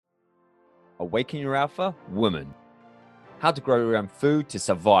Awaken Your Alpha Woman. How to grow your own food to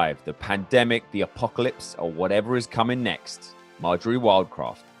survive the pandemic, the apocalypse, or whatever is coming next. Marjorie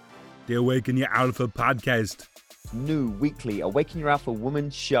Wildcraft. The Awaken Your Alpha podcast. New weekly Awaken Your Alpha Woman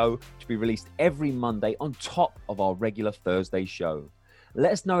show to be released every Monday on top of our regular Thursday show.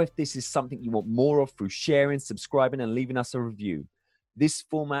 Let us know if this is something you want more of through sharing, subscribing, and leaving us a review. This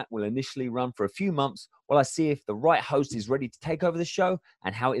format will initially run for a few months while I see if the right host is ready to take over the show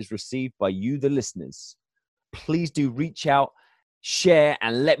and how it is received by you, the listeners. Please do reach out, share,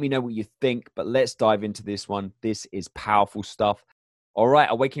 and let me know what you think. But let's dive into this one. This is powerful stuff. All right,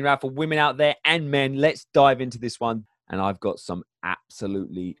 Awaken Your Alpha women out there and men, let's dive into this one. And I've got some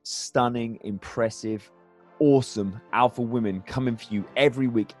absolutely stunning, impressive, awesome alpha women coming for you every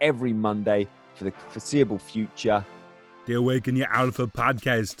week, every Monday for the foreseeable future. The Awaken Your Alpha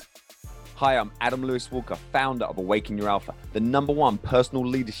podcast. Hi, I'm Adam Lewis Walker, founder of Awaken Your Alpha, the #1 personal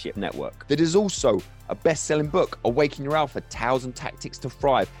leadership network. That is also a best-selling book, Awaken Your Alpha, Tales and Tactics to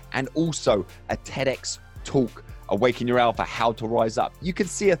Thrive, and also a TEDx talk, Awaken Your Alpha, How to Rise Up. You can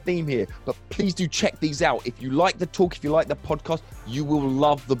see a theme here, but please do check these out. If you like the talk, if you like the podcast, you will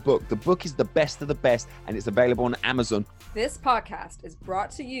love the book. The book is the best of the best, and it's available on Amazon. This podcast is brought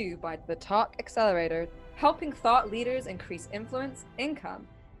to you by the Talk Accelerator, helping thought leaders increase influence, income,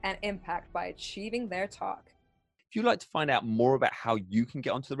 and impact by achieving their talk. If you'd like to find out more about how you can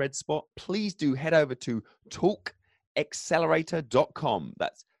get onto the red spot, please do head over to talkaccelerator.com.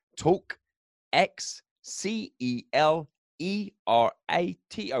 That's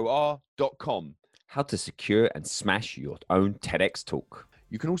talkaccelerator.com. How to secure and smash your own TEDx talk.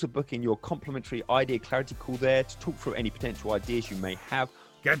 You can also book in your complimentary idea clarity call there to talk through any potential ideas you may have.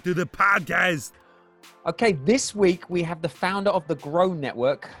 Get to the podcast. Okay, this week we have the founder of the Grow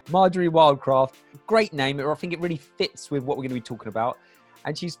Network, Marjorie Wildcraft. Great name. I think it really fits with what we're going to be talking about.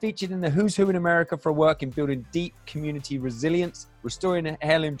 And she's featured in the Who's Who in America for her work in building deep community resilience, restoring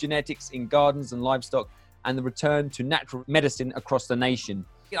heirloom genetics in gardens and livestock, and the return to natural medicine across the nation.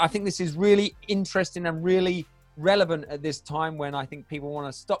 I think this is really interesting and really relevant at this time when I think people want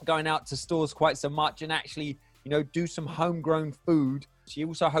to stop going out to stores quite so much and actually, do some homegrown food. She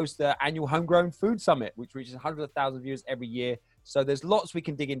also hosts the annual Homegrown Food Summit, which reaches hundreds of thousands of viewers every year. So there's lots we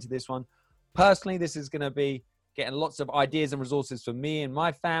can dig into this one. Personally, this is going to be getting lots of ideas and resources for me and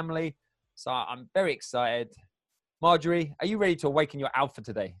my family. So I'm very excited. Marjorie, are you ready to awaken your alpha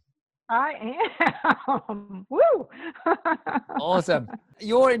today? I am. Woo! Awesome.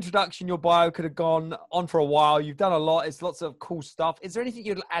 Your introduction, your bio could have gone on for a while. You've done a lot. It's lots of cool stuff. Is there anything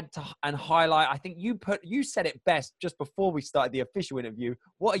you'd add to and highlight? I think you said it best just before we started the official interview.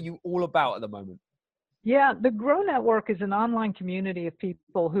 What are you all about at the moment? Yeah, the Grow Network is an online community of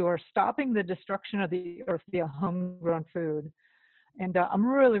people who are stopping the destruction of the earth via homegrown food. And I'm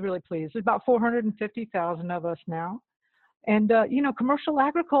really, really pleased. There's about 450,000 of us now. And, commercial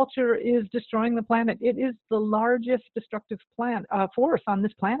agriculture is destroying the planet. It is the largest destructive force on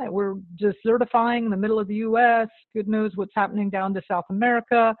this planet. We're desertifying the middle of the U.S. Good knows what's happening down to South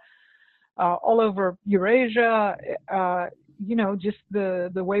America, all over Eurasia, just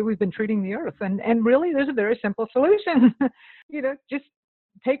the way we've been treating the earth. And really, there's a very simple solution. Just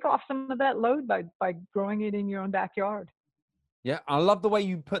take off some of that load by growing it in your own backyard. Yeah, I love the way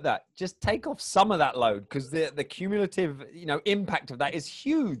you put that. Just take off some of that load because the cumulative, impact of that is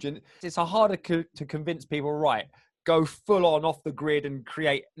huge. And it's harder to convince people, right, go full on off the grid and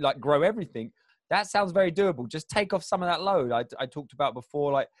grow everything. That sounds very doable. Just take off some of that load. I talked about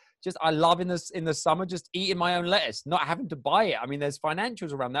before, I love in the summer, just eating my own lettuce, not having to buy it. I mean, there's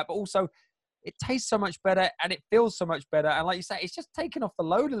financials around that, but also it tastes so much better and it feels so much better. And like you say, it's just taking off the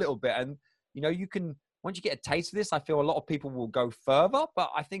load a little bit. And, you can, once you get a taste of this, I feel a lot of people will go further, but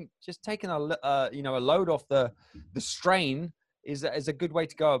I think just taking a load off the strain is a good way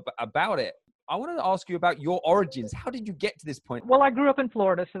to go about it. I wanted to ask you about your origins. How did you get to this point? Well, I grew up in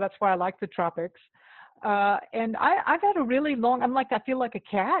Florida, so that's why I like the tropics. And I've had a really long, I feel like a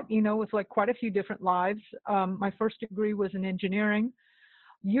cat, with quite a few different lives. My first degree was in engineering.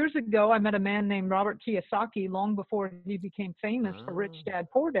 Years ago, I met a man named Robert Kiyosaki long before he became famous for Rich Dad,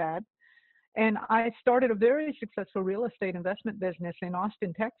 Poor Dad. And I started a very successful real estate investment business in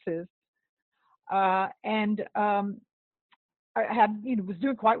Austin, Texas. I was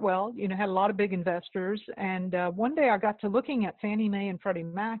doing quite well, had a lot of big investors. And one day I got to looking at Fannie Mae and Freddie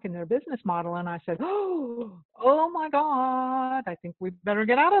Mac and their business model. And I said, oh my God, I think we better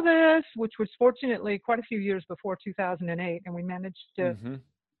get out of this, which was fortunately quite a few years before 2008. And we managed to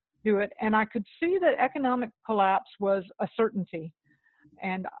do it. And I could see that economic collapse was a certainty.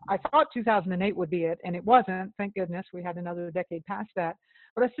 And I thought 2008 would be it, and it wasn't. Thank goodness we had another decade past that.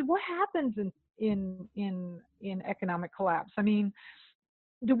 But I said, what happens in economic collapse? I mean,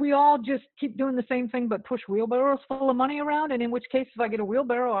 do we all just keep doing the same thing but push wheelbarrows full of money around? And in which case, if I get a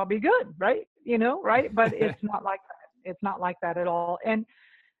wheelbarrow, I'll be good, right? Right? But it's not like that. It's not like that at all.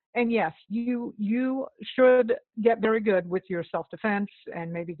 And yes, you should get very good with your self-defense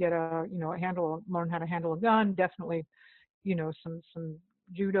and maybe get learn how to handle a gun. Definitely, some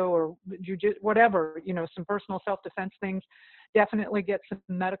judo or jiu-jitsu, whatever, some personal self-defense things. Definitely get some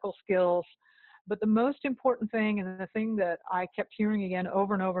medical skills. But the most important thing, and the thing that I kept hearing again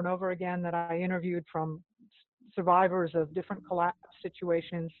over and over and over again, that I interviewed from survivors of different collapse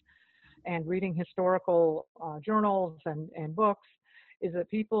situations and reading historical journals and books, is that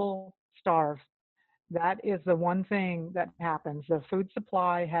people starve. That is the one thing that happens. The food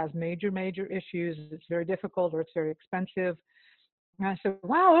supply has major issues. It's very difficult, or it's very expensive. And I said,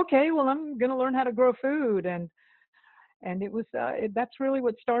 wow, okay, well, I'm going to learn how to grow food. And it was that's really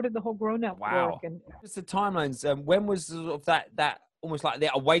what started the whole Grow Network. Wow. And just the timelines. When was sort of that almost like the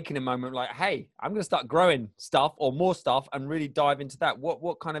awakening moment? Like, hey, I'm going to start growing stuff or more stuff and really dive into that.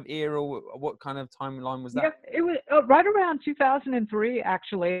 What kind of era? What kind of timeline was that? Yeah, it was right around 2003,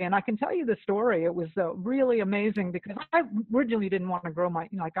 actually. And I can tell you the story. It was really amazing because I originally didn't want to grow I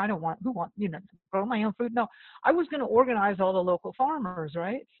don't want grow my own food. No, I was going to organize all the local farmers,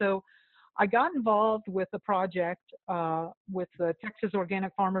 right? So I got involved with a project with the Texas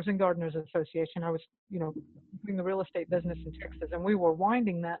Organic Farmers and Gardeners Association. I was, doing the real estate business in Texas, and we were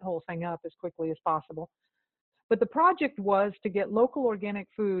winding that whole thing up as quickly as possible. But the project was to get local organic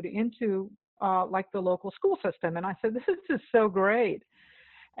food into like the local school system. And I said, this is so great.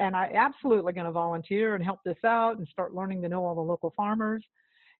 And I absolutely going to volunteer and help this out and start learning to know all the local farmers.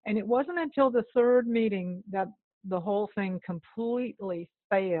 And it wasn't until the third meeting that the whole thing completely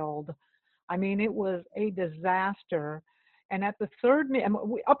failed. I mean, it was a disaster. And at the third meeting,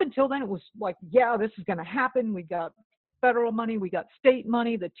 up until then, it was like, yeah, this is going to happen. We got federal money, we got state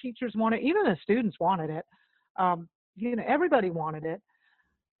money, the teachers wanted it, even the students wanted it. Everybody wanted it.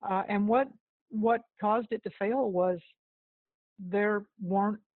 And what caused it to fail was there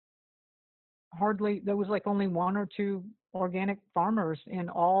was like only one or two organic farmers in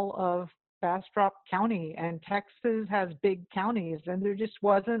all of Bastrop County, and Texas has big counties, and there just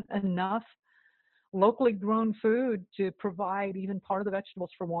wasn't enough locally grown food to provide even part of the vegetables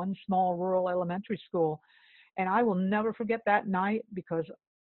for one small rural elementary school. And I will never forget that night, because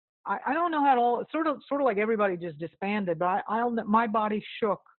I don't know how to all sort of like everybody just disbanded, but my body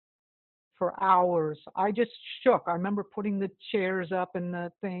shook for hours. I just shook. I remember putting the chairs up and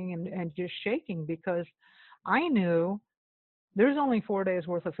the thing and just shaking, because I knew there's only 4 days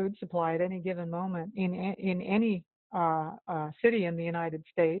worth of food supply at any given moment in any city in the United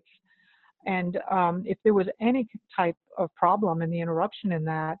States. And if there was any type of problem and the interruption in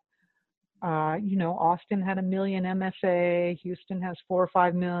that, Austin had 1 million MSA, Houston has 4 or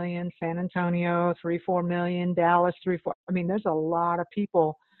 5 million, San Antonio 3-4 million, Dallas 3-4. I mean, there's a lot of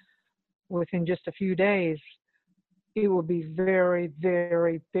people. Within just a few days, it will be very,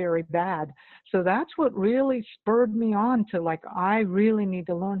 very, very bad. So that's what really spurred me on to I really need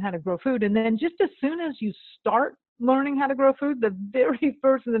to learn how to grow food. And then just as soon as you start learning how to grow food, the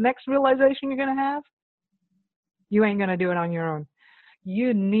next realization you're going to have, you ain't going to do it on your own.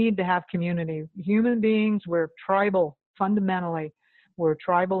 You need to have community. Human beings, we're tribal fundamentally. We're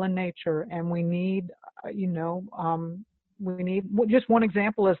tribal in nature, and we need, just one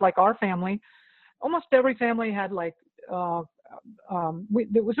example is like our family. Almost every family had we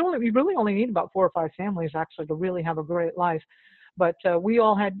really only need about 4 or 5 families actually to really have a great life. But we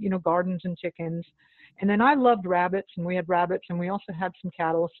all had, gardens and chickens. And then I loved rabbits, and we had rabbits, and we also had some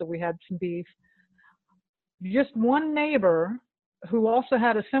cattle, so we had some beef. Just one neighbor who also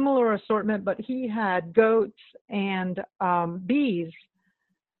had a similar assortment, but he had goats and bees.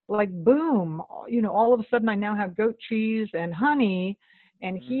 Like, boom, all of a sudden I now have goat cheese and honey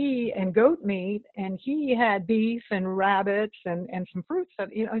and goat meat, and he had beef and rabbits and some fruits that,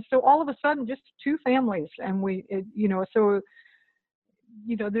 so all of a sudden just 2 families. And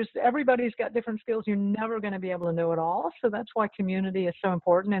everybody's got different skills. You're never going to be able to know it all. So that's why community is so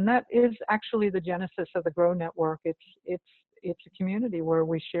important. And that is actually the genesis of the Grow Network. It's a community where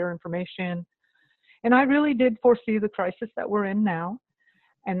we share information. And I really did foresee the crisis that we're in now.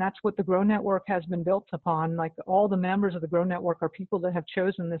 And that's what the Grow Network has been built upon. Like, all the members of the Grow Network are people that have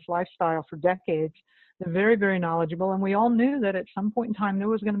chosen this lifestyle for decades. They're very, very knowledgeable. And we all knew that at some point in time, there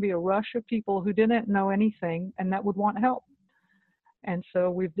was going to be a rush of people who didn't know anything and that would want help. And so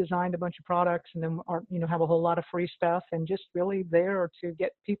we've designed a bunch of products, and then have a whole lot of free stuff, and just really there to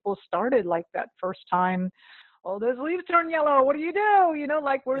get people started, like that first time oh, those leaves turn yellow. What do? You know,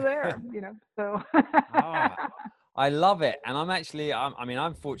 like we're there, you know, so. Ah, I love it. And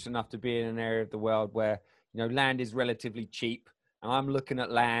I'm fortunate enough to be in an area of the world where, land is relatively cheap. And I'm looking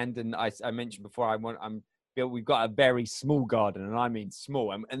at land, and I mentioned before, we've got a very small garden, and I mean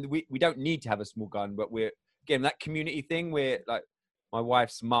small. And we don't need to have a small garden, but we're, again, that community thing where, like, my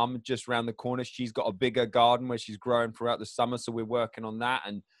wife's mum just around the corner, she's got a bigger garden where she's growing throughout the summer. So we're working on that.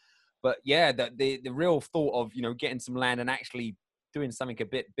 But yeah, the real thought of, getting some land and actually doing something a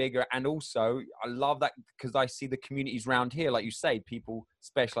bit bigger. And also I love that because I see the communities around here, like you say, people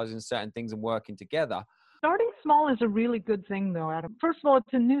specialize in certain things and working together. Starting small is a really good thing, though, Adam. First of all, it's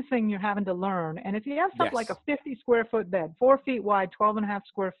a new thing you're having to learn. And if you have something like a 50 square foot bed, 4 feet wide, 12 and a half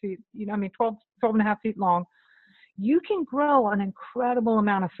square feet, 12 and a half feet long, you can grow an incredible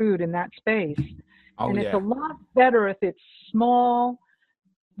amount of food in that space. And it's a lot better if it's small,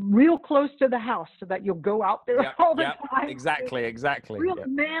 real close to the house, so that you'll go out there all the time. Exactly. Real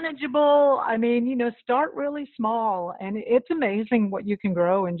manageable. I mean, start really small, and it's amazing what you can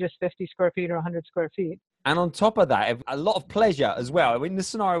grow in just 50 square feet or 100 square feet. And on top of that, a lot of pleasure as well. In the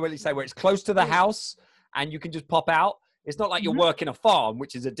scenario where it's close to the house and you can just pop out, it's not like you're working a farm,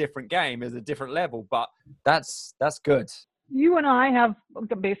 which is a different game, is a different level, but that's good. You and I have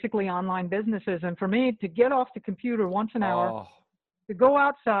basically online businesses, and for me to get off the computer once an hour, to go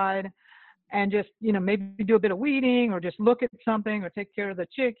outside and just, maybe do a bit of weeding or just look at something or take care of the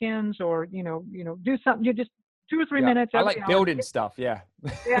chickens or, do something. You just 2 or 3 minutes. I like building stuff. Yeah.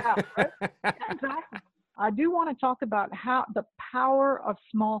 Yeah, exactly. I do want to talk about how the power of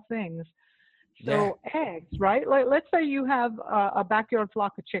small things. So eggs, right? Like, let's say you have a backyard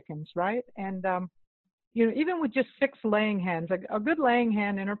flock of chickens, right? And, even with just 6 laying hens, a good laying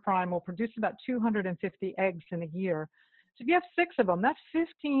hen in her prime will produce about 250 eggs in a year. So if you have 6 of them, that's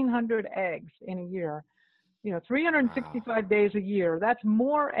 1,500 eggs in a year. 365 days a year. That's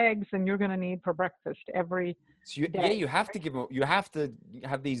more eggs than you're going to need for breakfast every day. You have to give them. You have to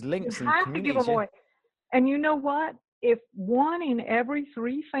have these links you and have communities. To give them away. And you know what? If 1 in every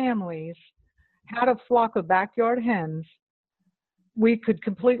 3 families had a flock of backyard hens, we could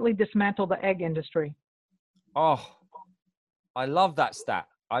completely dismantle the egg industry. Oh, I love that stat.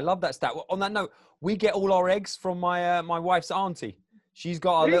 Well, on that note, we get all our eggs from my wife's auntie. She's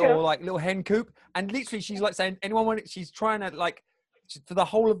got a little hen coop, and literally she's like saying, she's trying to for the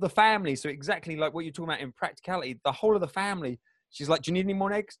whole of the family. So exactly like what you're talking about in practicality, the whole of the family. She's like, do you need any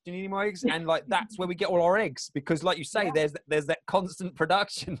more eggs? Do you need any more eggs? And that's where we get all our eggs, because like you say, there's that constant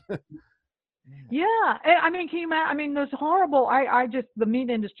production. Yeah, I mean, can you imagine? I mean, those horrible. I just, the meat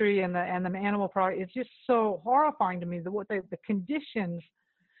industry and the animal product is just so horrifying to me. The conditions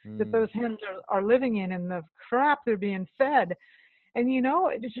that those hens are living in, and the crap they're being fed. And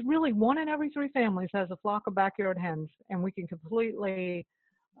it's really 1 in every 3 families has a flock of backyard hens, and we can completely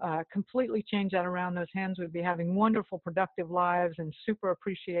change that around. Those hens would be having wonderful, productive lives and super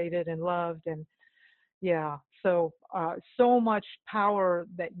appreciated and loved. And so much power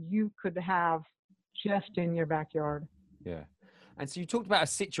that you could have just in your backyard. Yeah. And so you talked about a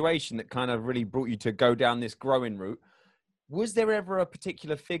situation that kind of really brought you to go down this growing route. Was there ever a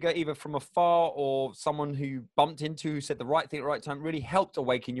particular figure, either from afar or someone who bumped into, who said the right thing at the right time, really helped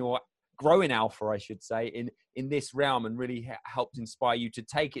awaken your growing alpha, I should say, in this realm, and really helped inspire you to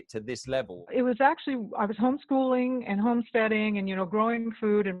take it to this level? It was actually, I was homeschooling and homesteading and, growing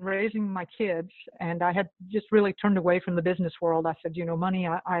food and raising my kids. And I had just really turned away from the business world. I said, money,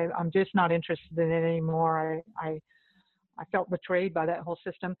 I'm just not interested in it anymore. I felt betrayed by that whole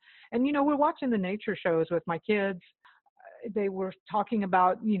system. And, we're watching the nature shows with my kids. They were talking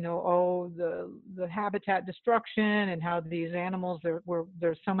about, the habitat destruction and how these animals,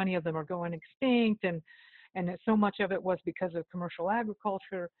 there's so many of them are going extinct, and so much of it was because of commercial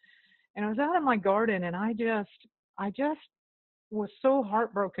agriculture. And I was out in my garden, and I just was so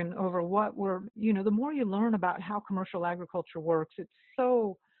heartbroken over the more you learn about how commercial agriculture works, it's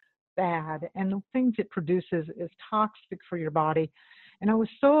so bad, and the things it produces is toxic for your body. And I was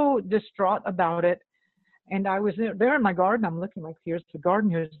so distraught about it. And I was there in my garden. I'm looking like, here's the garden,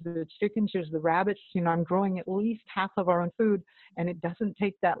 here's the chickens, here's the rabbits. I'm growing at least half of our own food, and it doesn't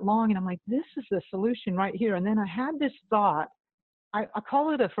take that long. And I'm like, this is the solution right here. And then I had this thought. I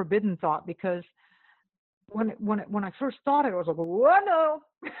call it a forbidden thought, because when I first thought it, I was like, oh no.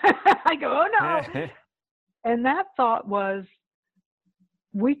 I go, oh no. And that thought was,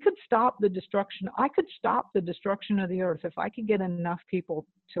 we could stop the destruction. I could stop the destruction of the earth if I could get enough people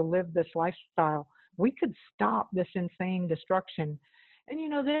to live this lifestyle. We could stop this insane destruction.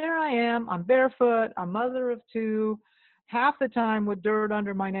 And, there I am. I'm barefoot. I'm mother of 2, half the time with dirt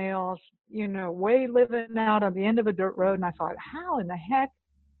under my nails, way living out on the end of a dirt road. And I thought, how in the heck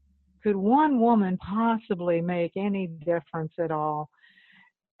could one woman possibly make any difference at all?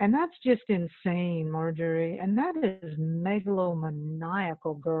 And that's just insane, Marjorie. And that is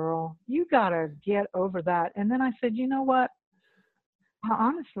megalomaniacal, girl. You got to get over that. And then I said, you know what? I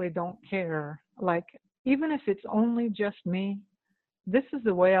honestly don't care. Like, even if it's only just me, this is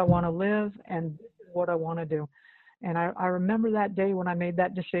the way I want to live and this is what I want to do. And I remember that day when I made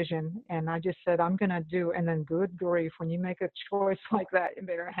that decision, and I just said, I'm going to do, and then good grief, when you make a choice like that, you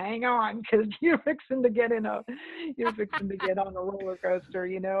better hang on, because you're fixing to get on a roller coaster,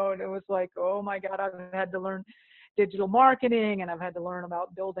 and it was like, oh my God, I've had to learn digital marketing, and I've had to learn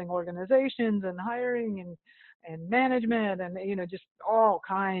about building organizations and hiring and management, and, just all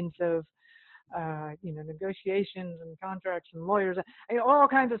kinds of, negotiations and contracts and lawyers, all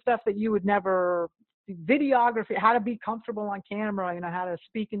kinds of stuff that you would never, videography, how to be comfortable on camera, how to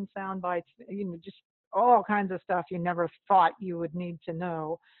speak in sound bites, just all kinds of stuff you never thought you would need to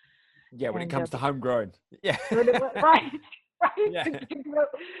know. Yeah, when it comes to homegrown. Yeah. Right. Yeah.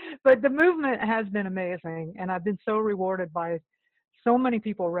 But the movement has been amazing, and I've been so rewarded by so many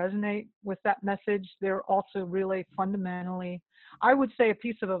people resonate with that message. They're also really fundamentally, I would say, a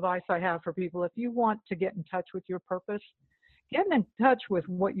piece of advice I have for people: if you want to get in touch with your purpose, get in touch with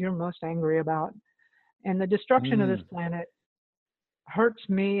what you're most angry about. And the destruction of this planet hurts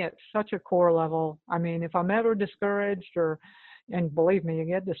me at such a core level. I mean, if I'm ever discouraged, and believe me, you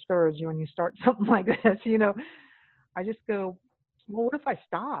get discouraged when you start something like this, I just go, well, what if I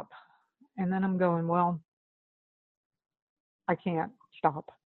stop? And then I'm going, well, I can't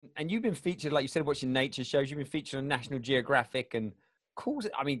stop. And you've been featured, like you said, watching nature shows. You've been featured on National Geographic and cool.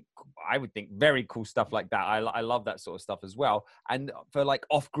 I mean, I would think very cool stuff like that. I love that sort of stuff as well. And for like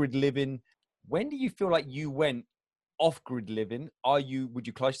off-grid living, when do you feel like you went off-grid living? Would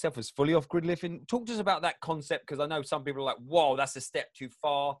you class yourself as fully off-grid living? Talk to us about that concept, because I know some people are like, whoa, that's a step too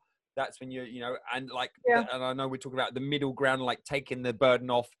far. That's when and like, yeah. And I know we're talking about the middle ground, like taking the burden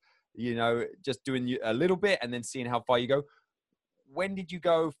off, just doing a little bit and then seeing how far you go. When did you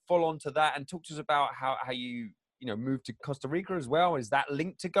go full on to that? And talk to us about how you, moved to Costa Rica as well. Is that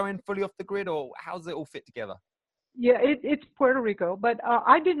linked to going fully off the grid, or how does it all fit together? Yeah, it's Puerto Rico, but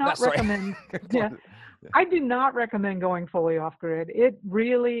I do not recommend. Yeah, I do not recommend going fully off grid. It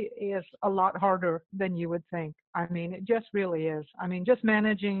really is a lot harder than you would think. I mean, it just really is. I mean, just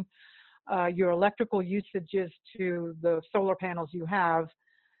managing your electrical usages to the solar panels you have.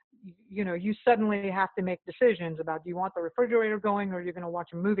 You suddenly have to make decisions about, do you want the refrigerator going, or you're going to watch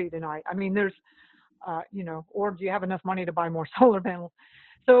a movie tonight? I mean, there's, or do you have enough money to buy more solar panels?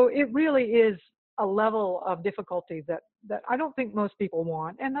 So it really is a level of difficulty that I don't think most people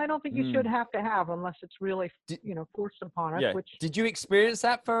want, and I don't think you should have to have unless it's really forced upon us. Yeah. Did you experience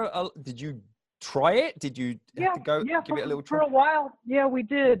that did you try it? Did you have to go give it a little try? For a while, yeah, we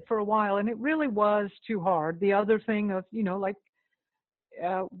did for a while, and it really was too hard. The other thing of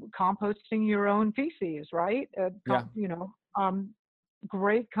composting your own feces, right?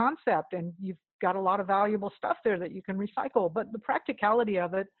 Great concept, and you've got a lot of valuable stuff there that you can recycle, but the practicality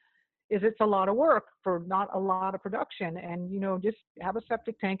of it is it's a lot of work for not a lot of production. And, just have a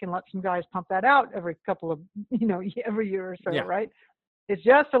septic tank and let some guys pump that out every couple of, every year or so, yeah. Right? It's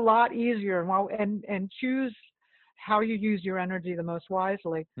just a lot easier, and choose how you use your energy the most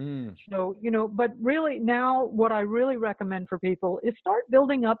wisely. So, but really now what I really recommend for people is start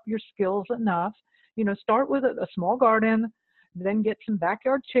building up your skills enough, start with a small garden, then get some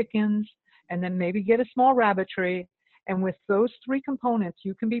backyard chickens, and then maybe get a small rabbitry. And with those three components,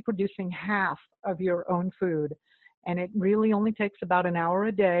 you can be producing half of your own food. And it really only takes about an hour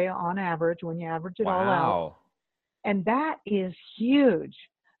a day on average when you average it all out. And that is huge.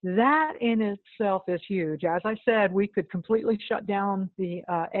 That in itself is huge. As I said, we could completely shut down the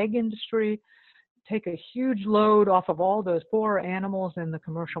egg industry, take a huge load off of all those poor animals in the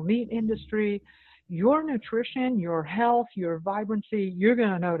commercial meat industry. Your nutrition, your health, your vibrancy, you're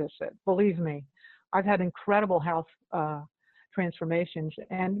going to notice it. Believe me. I've had incredible health transformations,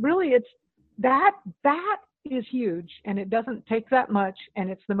 and really that is huge, and it doesn't take that much, and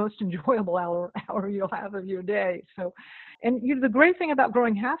it's the most enjoyable hour you'll have of your day. So, and the great thing about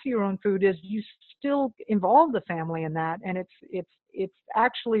growing half of your own food is you still involve the family in that, and it's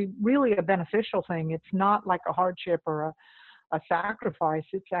actually really a beneficial thing. It's not like a hardship or a sacrifice.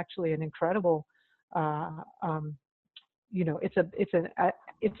 It's actually an incredible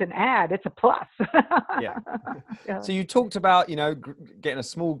it's an add, it's a plus. Yeah. So you talked about, getting a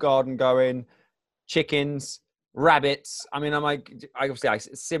small garden going, chickens, rabbits. I mean, I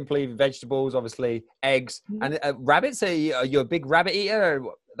simply vegetables, obviously eggs, and rabbits. Are you a big rabbit eater?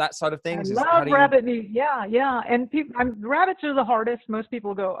 Or that side of I things? love rabbit meat. Yeah, yeah. And rabbits are the hardest. Most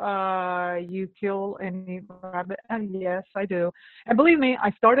people go, you kill and eat rabbit? And yes, I do. And believe me,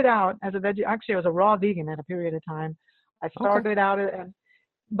 I started out as a veggie. Actually, I was a raw vegan at a period of time. I started out,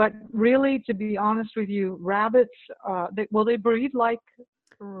 but really, to be honest with you, rabbits, they breed like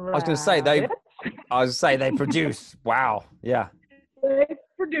I was going to say they produce. Wow. Yeah. They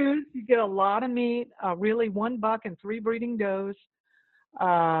produce. You get a lot of meat. Really, 1 buck and 3 breeding does.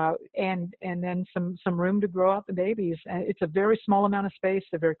 And then some room to grow out the babies. And it's a very small amount of space.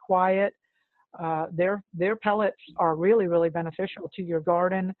 They're very quiet. Their pellets are really, really beneficial to your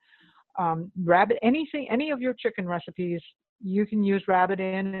garden. Rabbit, any of your chicken recipes, you can use rabbit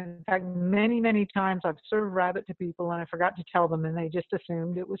in. In fact, many, many times I've served rabbit to people and I forgot to tell them and they just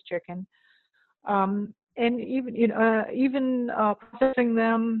assumed it was chicken. And even processing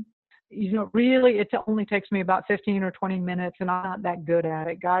them, really, it only takes me about 15 or 20 minutes, and I'm not that good at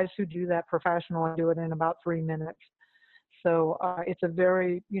it. Guys who do that professionally do it in about 3 minutes. So it's a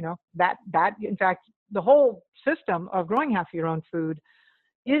very, that in fact, the whole system of growing half your own food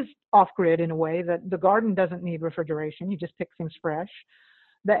is off-grid in a way that the garden doesn't need refrigeration. You just pick things fresh.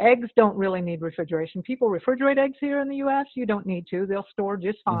 The eggs don't really need refrigeration. People refrigerate eggs here in the U.S. You don't need to. They'll store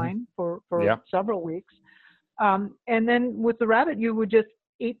just fine for several weeks. And then with the rabbit, you would just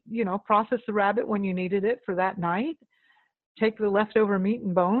process the rabbit when you needed it for that night, take the leftover meat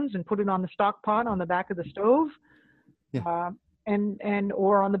and bones and put it on the stock pot on the back of the stove, or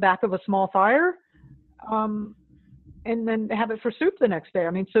on the back of a small fire, and then have it for soup the next day. I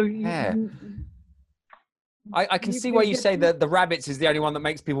mean, so I can see why you say that the rabbits is the only one that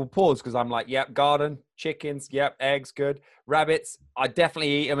makes people pause, because I'm like, yep, garden, chickens, yep, eggs, good. Rabbits, I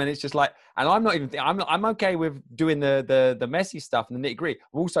definitely eat them, and it's just like, and I'm not even, I'm okay with doing the messy stuff and the nitty gritty.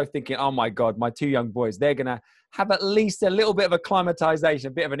 I'm also thinking, oh my God, my 2 young boys, they're going to have at least a little bit of acclimatization,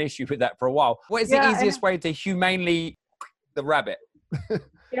 a bit of an issue with that for a while. What is the easiest way to humanely the rabbit?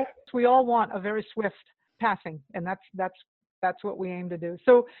 Yes, we all want a very swift passing, and that's what we aim to do.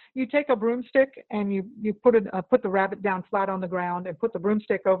 So you take a broomstick and you put the rabbit down flat on the ground and put the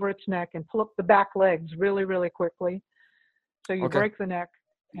broomstick over its neck and pull up the back legs really, really quickly. So you break the neck,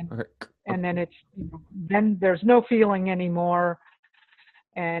 and then then there's no feeling anymore,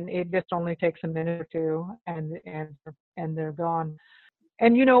 and it just only takes a minute or 2, and they're gone.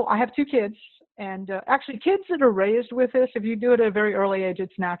 And I have 2 kids, and actually kids that are raised with this, if you do it at a very early age,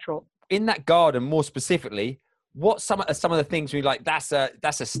 it's natural. In that garden, more specifically, what some of the things we like, that's a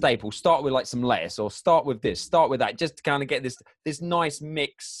staple. Start with like some lettuce, or start with this, start with that, just to kind of get this nice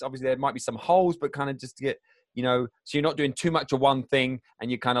mix. Obviously there might be some holes, but kind of just to get, so you're not doing too much of one thing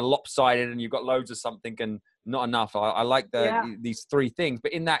and you're kind of lopsided and you've got loads of something and not enough. I like these 3 things.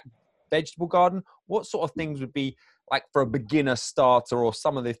 But in that vegetable garden, what sort of things would be like for a beginner starter, or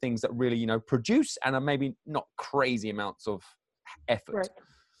some of the things that really, produce and are maybe not crazy amounts of effort?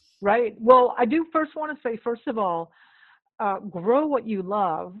 Right. Well, I do first want to say, first of all, grow what you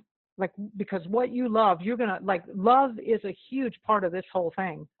love, because what you love, you're going to love is a huge part of this whole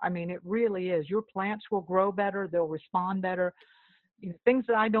thing. I mean, it really is. Your plants will grow better. They'll respond better. Things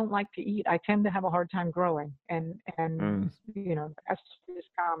that I don't like to eat, I tend to have a hard time growing. And that's just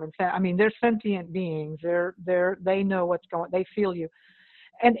common sense. I mean, they're sentient beings. They know what's going, they feel you.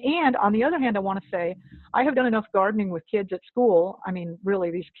 And on the other hand, I want to say, I have done enough gardening with kids at school. I mean,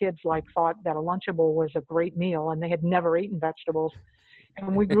 really, these kids thought that a Lunchable was a great meal, and they had never eaten vegetables.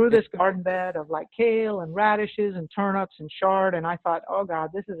 And we grew this garden bed of kale and radishes and turnips and chard. And I thought, oh God,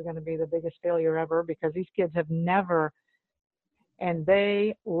 this is going to be the biggest failure ever, because these kids have never, and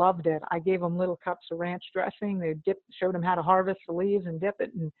they loved it. I gave them little cups of ranch dressing. They showed them how to harvest the leaves and dip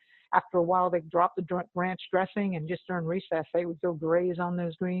it. And after a while, they dropped the ranch dressing, and just during recess, they would go graze on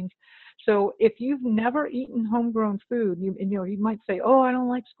those greens. So if you've never eaten homegrown food, you might say, oh, I don't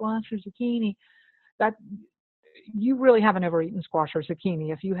like squash or zucchini. That you really haven't ever eaten squash or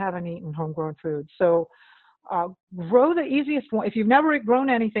zucchini if you haven't eaten homegrown food. So grow the easiest one. If you've never grown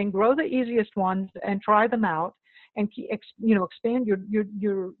anything, grow the easiest ones and try them out, and expand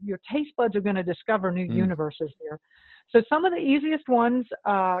your taste buds are going to discover new universes here. So some of the easiest ones,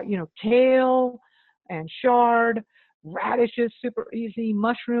 kale and chard, radishes, super easy.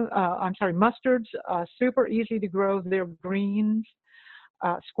 Mustards, super easy to grow. They're greens.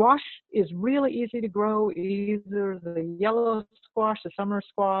 Squash is really easy to grow, either the yellow squash, the summer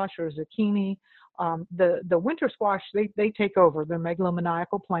squash, or zucchini. The winter squash, they take over. They're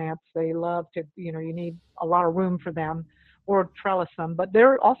megalomaniacal plants. They love to, you need a lot of room for them, or trellis them, but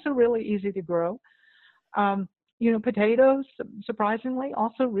they're also really easy to grow. Potatoes, surprisingly,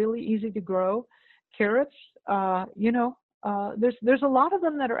 also really easy to grow. Carrots, there's a lot of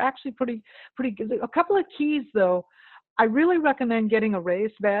them that are actually pretty good. A couple of keys though, I really recommend getting a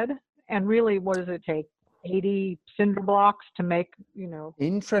raised bed. And really, what does it take? 80 cinder blocks to make,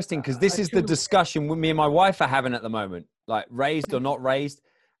 Interesting, because this a is the two. discussion me and my wife are having at the moment, like raised or not raised.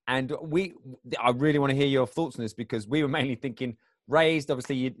 And I really want to hear your thoughts on this, because we were mainly thinking raised.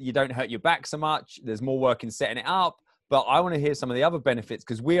 Obviously, you don't hurt your back so much. There's more work in setting it up. But I want to hear some of the other benefits,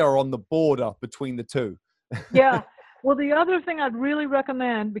 because we are on the border between the two. Yeah. Well, the other thing I'd really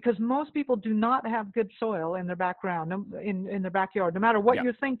recommend, because most people do not have good soil in their background, in their backyard, no matter what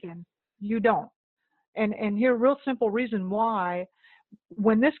you're thinking, you don't. And here, a real simple reason why.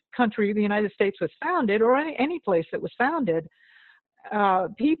 When this country, the United States, was founded, or any place that was founded,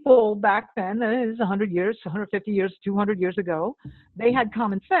 people back then, this is 100 years, 150 years, 200 years ago, they had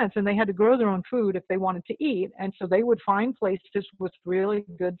common sense, and they had to grow their own food if they wanted to eat. And so they would find places with really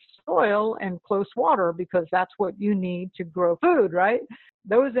good soil and close water, because that's what you need to grow food, right?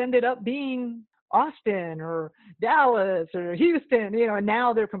 Those ended up being Austin or Dallas or Houston, and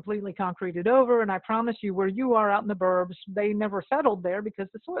now they're completely concreted over. And I promise you, where you are out in the burbs, they never settled there because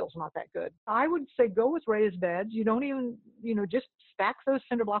the soil's not that good. I would say go with raised beds. You don't even, just stack those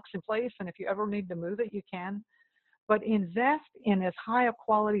cinder blocks in place. And if you ever need to move it, you can. But invest in as high a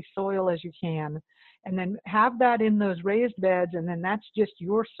quality soil as you can. And then have that in those raised beds. And then that's just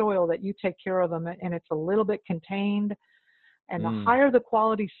your soil that you take care of them. And it's a little bit contained. And the higher the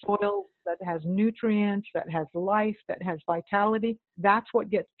quality soil that has nutrients, that has life, that has vitality, that's what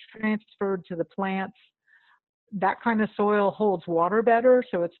gets transferred to the plants. That kind of soil holds water better,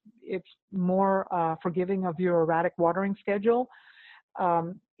 so it's more forgiving of your erratic watering schedule.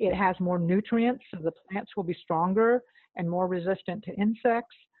 It has more nutrients, so the plants will be stronger and more resistant to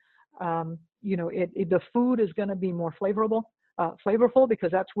insects. The food is going to be more flavorful, because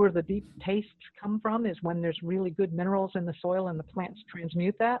that's where the deep tastes come from, is when there's really good minerals in the soil and the plants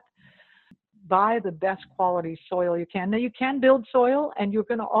transmute that. Buy the best quality soil you can. Now, you can build soil, and you're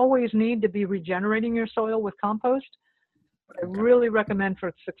going to always need to be regenerating your soil with compost. But I really recommend,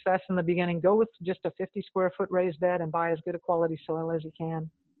 for success in the beginning, go with just a 50 square foot raised bed and buy as good a quality soil as you can.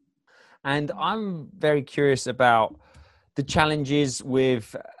 And I'm very curious about the challenges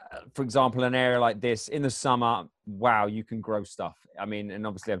with, for example, an area like this in the summer. Wow, you can grow stuff. I mean, and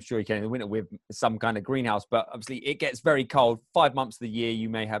obviously I'm sure you can in the winter with some kind of greenhouse, but obviously it gets very cold. 5 months of the year, you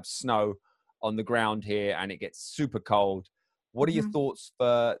may have snow on the ground here and it gets super cold. What are your thoughts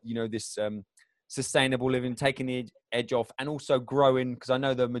for, this sustainable living, taking the edge off, and also growing? Because I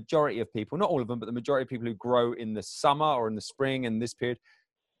know the majority of people, not all of them, but the majority of people who grow in the summer or in the spring and this period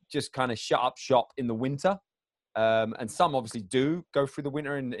just kind of shut up shop in the winter. And some obviously do go through the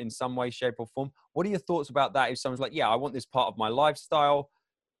winter in some way, shape or form. What are your thoughts about that? If someone's like, yeah, I want this part of my lifestyle,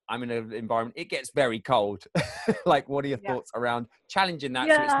 I'm in an environment, it gets very cold. Like, what are your thoughts around challenging that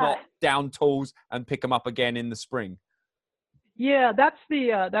so it's not down tools and pick them up again in the spring? Yeah, that's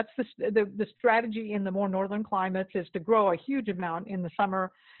the strategy in the more northern climates, is to grow a huge amount in the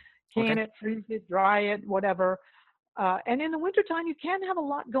summer, can it, freeze it, dry it, whatever. And in the wintertime, you can have a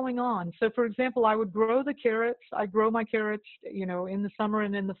lot going on. So, for example, I would grow the carrots. I grow my carrots, in the summer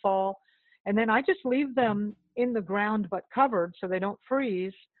and in the fall. And then I just leave them in the ground, but covered so they don't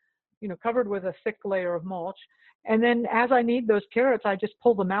freeze, covered with a thick layer of mulch. And then as I need those carrots, I just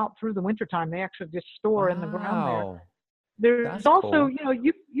pull them out through the wintertime. They actually just store in the ground there. There's also, cool.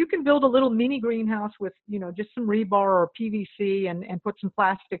 You can build a little mini greenhouse with, just some rebar or PVC and put some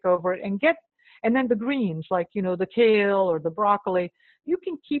plastic over it and then the greens, like, the kale or the broccoli, you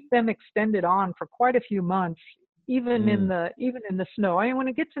can keep them extended on for quite a few months, even in the snow. I mean, when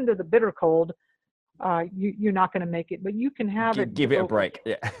it gets into the bitter cold, you're not going to make it, but you can have it. Give it a break.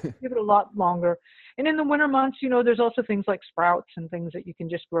 Yeah. Give it a lot longer. And in the winter months, there's also things like sprouts and things that you can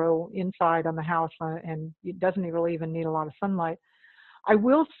just grow inside on the house, and it doesn't really even need a lot of sunlight. I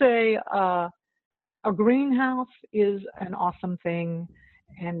will say a greenhouse is an awesome thing.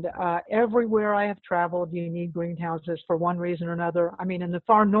 And everywhere I have traveled, you need greenhouses for one reason or another. I mean, in the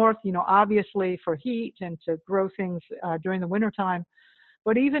far north, obviously for heat and to grow things during the wintertime.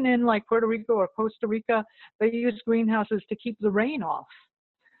 But even in like Puerto Rico or Costa Rica, they use greenhouses to keep the rain off.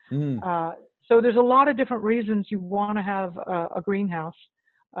 So there's a lot of different reasons you want to have a greenhouse.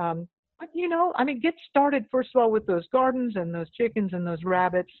 But, get started, first of all, with those gardens and those chickens and those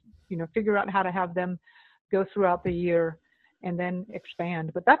rabbits, figure out how to have them go throughout the year and then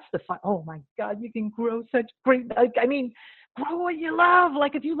expand. But that's the fun. Oh my God, you can grow such great, grow what you love.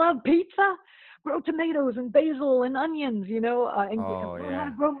 Like if you love pizza, grow tomatoes and basil and onions, and Oh, learn how to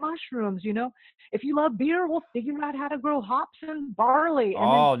yeah. grow mushrooms. If you love beer, we'll figure out how to grow hops and barley. And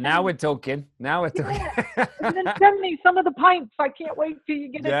Oh, then now we're talking. Now we're talking. yeah, and then send me some of the pints. I can't wait till you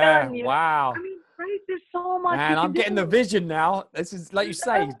get it Yeah, done. wow. I mean, right? There's so much Man, you I'm can getting the do. vision now. This is, like you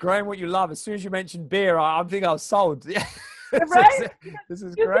say, growing what you love. As soon as you mentioned beer, I think I was sold. Yeah. Right? This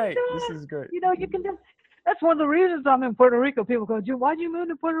is You can great. do This it. is great. You can just. That's one of the reasons I'm in Puerto Rico. People go, why'd you move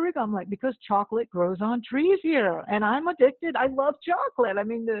to Puerto Rico? I'm like, because chocolate grows on trees here, and I'm addicted. I love chocolate. I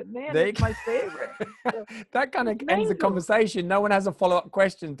mean, There you it's my favorite. So, That kind of it's ends the amazing. conversation. No one has a follow-up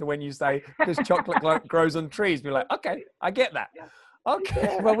question to when you say, because chocolate grows on trees. Be like, okay, I get that.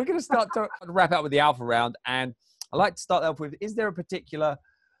 Okay, Yeah. well, we're going to start to wrap up with the alpha round. And I like to start off with, is there a particular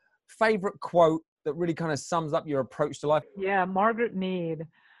favorite quote that really kind of sums up your approach to life? Yeah, Margaret Mead,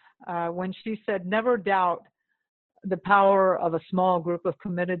 when she said, never doubt the power of a small group of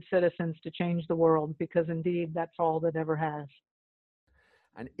committed citizens to change the world, because indeed that's all that ever has.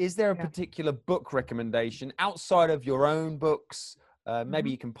 And is there a Yeah. particular book recommendation outside of your own books?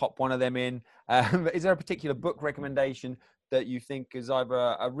 Maybe you can pop one of them in. Is there a particular book recommendation that you think is either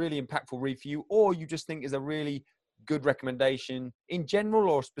a really impactful read for you, or you just think is a really good recommendation in general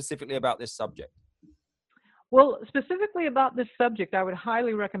or specifically about this subject? Well, specifically about this subject, I would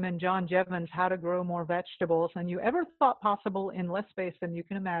highly recommend John Jevons' How to Grow More Vegetables and You Ever Thought Possible in Less Space Than You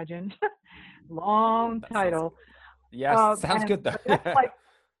Can Imagine. Long title. Yes, sounds good though. But that's like,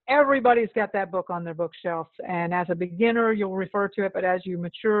 everybody's got that book on their bookshelf. And as a beginner, you'll refer to it, but as you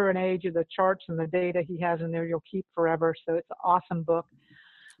mature in age, the charts and the data he has in there, you'll keep forever. So it's an awesome book.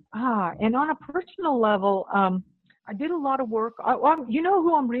 And on a personal level, I did a lot of work. You know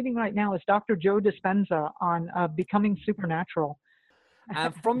who I'm reading right now is Dr. Joe Dispenza on becoming supernatural.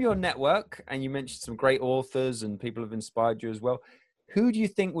 And from your network, and you mentioned some great authors and people have inspired you as well, who do you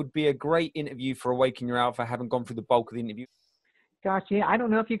think would be a great interview for Awaken Your Alpha, having gone through the bulk of the interview? Gosh, yeah, I don't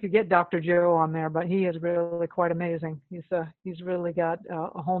know if you could get Dr. Joe on there, but he is really quite amazing. He's really got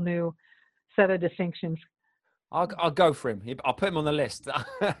a whole new set of distinctions. I'll go for him. I'll put him on the list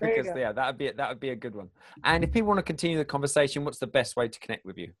because go. yeah, that would be a good one. And if people want to continue the conversation, what's the best way to connect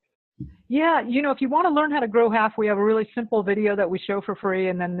with you? Yeah, if you want to learn how to grow half, we have a really simple video that we show for free,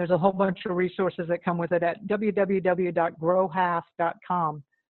 and then there's a whole bunch of resources that come with it at www.growhalf.com.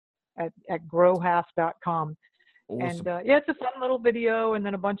 At growhalf.com. Awesome. And yeah, it's a fun little video, and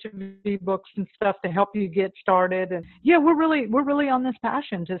then a bunch of ebooks and stuff to help you get started. And yeah, we're really on this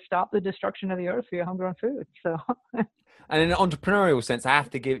passion to stop the destruction of the earth via homegrown food. So. And in an entrepreneurial sense, I have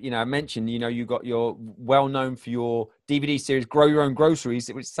to give, I mentioned, you got your well known for your DVD series, Grow Your Own Groceries.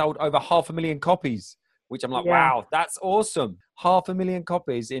 It was sold over 500,000 copies, which I'm like, wow, that's awesome. 500,000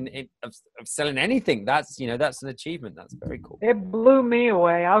 copies of selling anything. That's an achievement. That's very cool. It blew me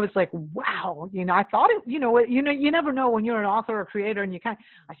away. I was like, wow. I thought it, you never know when you're an author or creator and you I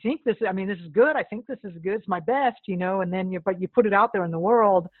think this is good. I think this is good. It's my best, and then but you put it out there in the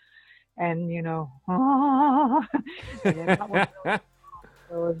world and, it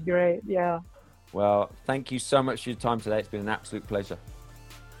was great. Yeah. Well, thank you so much for your time today. It's been an absolute pleasure.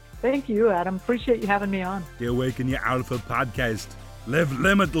 Thank you, Adam. Appreciate you having me on. The Awaken Your Alpha podcast. Live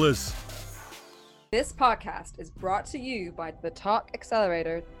limitless. This podcast is brought to you by the Talk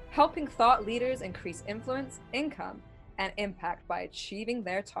Accelerator, helping thought leaders increase influence, income, and impact by achieving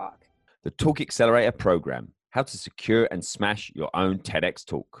their talk. The Talk Accelerator program, how to secure and smash your own TEDx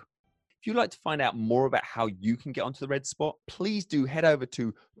talk. If you'd like to find out more about how you can get onto the red spot, please do head over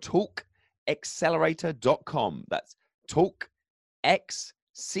to talkaccelerator.com. That's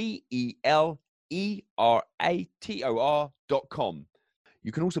talkaccelerator.com.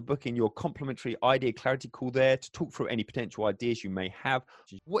 You can also book in your complimentary idea clarity call there to talk through any potential ideas you may have.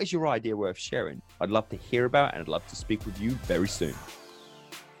 What is your idea worth sharing? I'd love to hear about it, and I'd love to speak with you very soon.